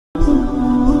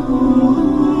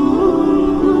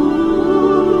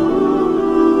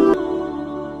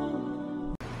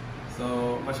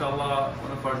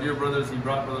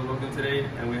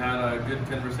and we had a good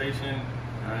conversation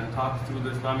and talked through the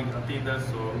Islamic Aqidah.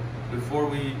 So before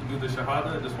we do the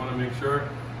Shahada, I just want to make sure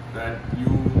that you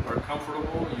are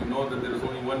comfortable. You know that there is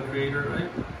only one Creator, right?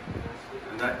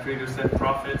 And that Creator sent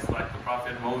prophets like the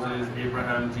Prophet Moses,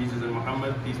 Abraham, Jesus, and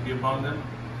Muhammad, peace be upon them.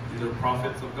 These are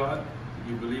prophets of God.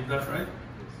 You believe that, right?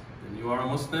 And you are a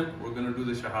Muslim. We're going to do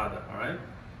the Shahada, all right?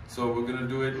 So we're going to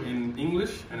do it in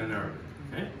English and in Arabic,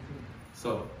 okay?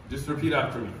 So just repeat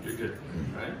after me. You're good,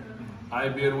 right? I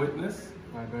bear witness.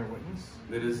 I bear witness.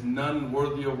 There is none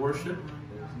worthy of worship.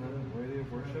 There is none worthy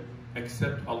of worship.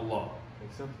 Except Allah.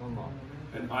 Except Allah.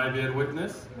 And I bear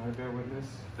witness. And I bear witness.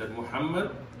 That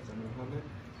Muhammad.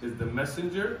 Is the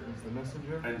messenger. Is the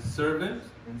messenger. And servant.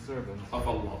 And servant. Of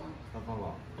Allah. Of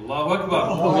Allah. Allahu Akbar.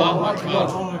 Allahu Akbar.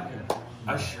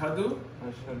 Ashhadu.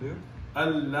 Ashhadu.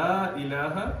 An la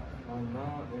ilaha. An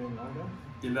la ilaha.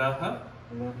 Ilaha.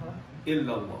 Ilaha.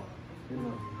 Illallah.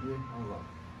 Illallah.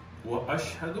 Wa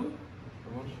ashhadu.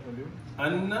 وأشهد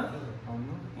أن أن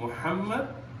محمد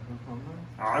محمد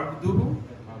عبده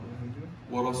عبده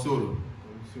ورسوله. ورسوله.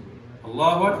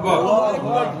 Allahu Akbar. Allahu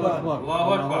Akbar.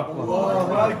 Allahu Akbar.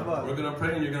 Allahu Akbar. We're going to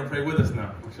pray and you're going to pray with us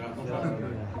now. Inshallah.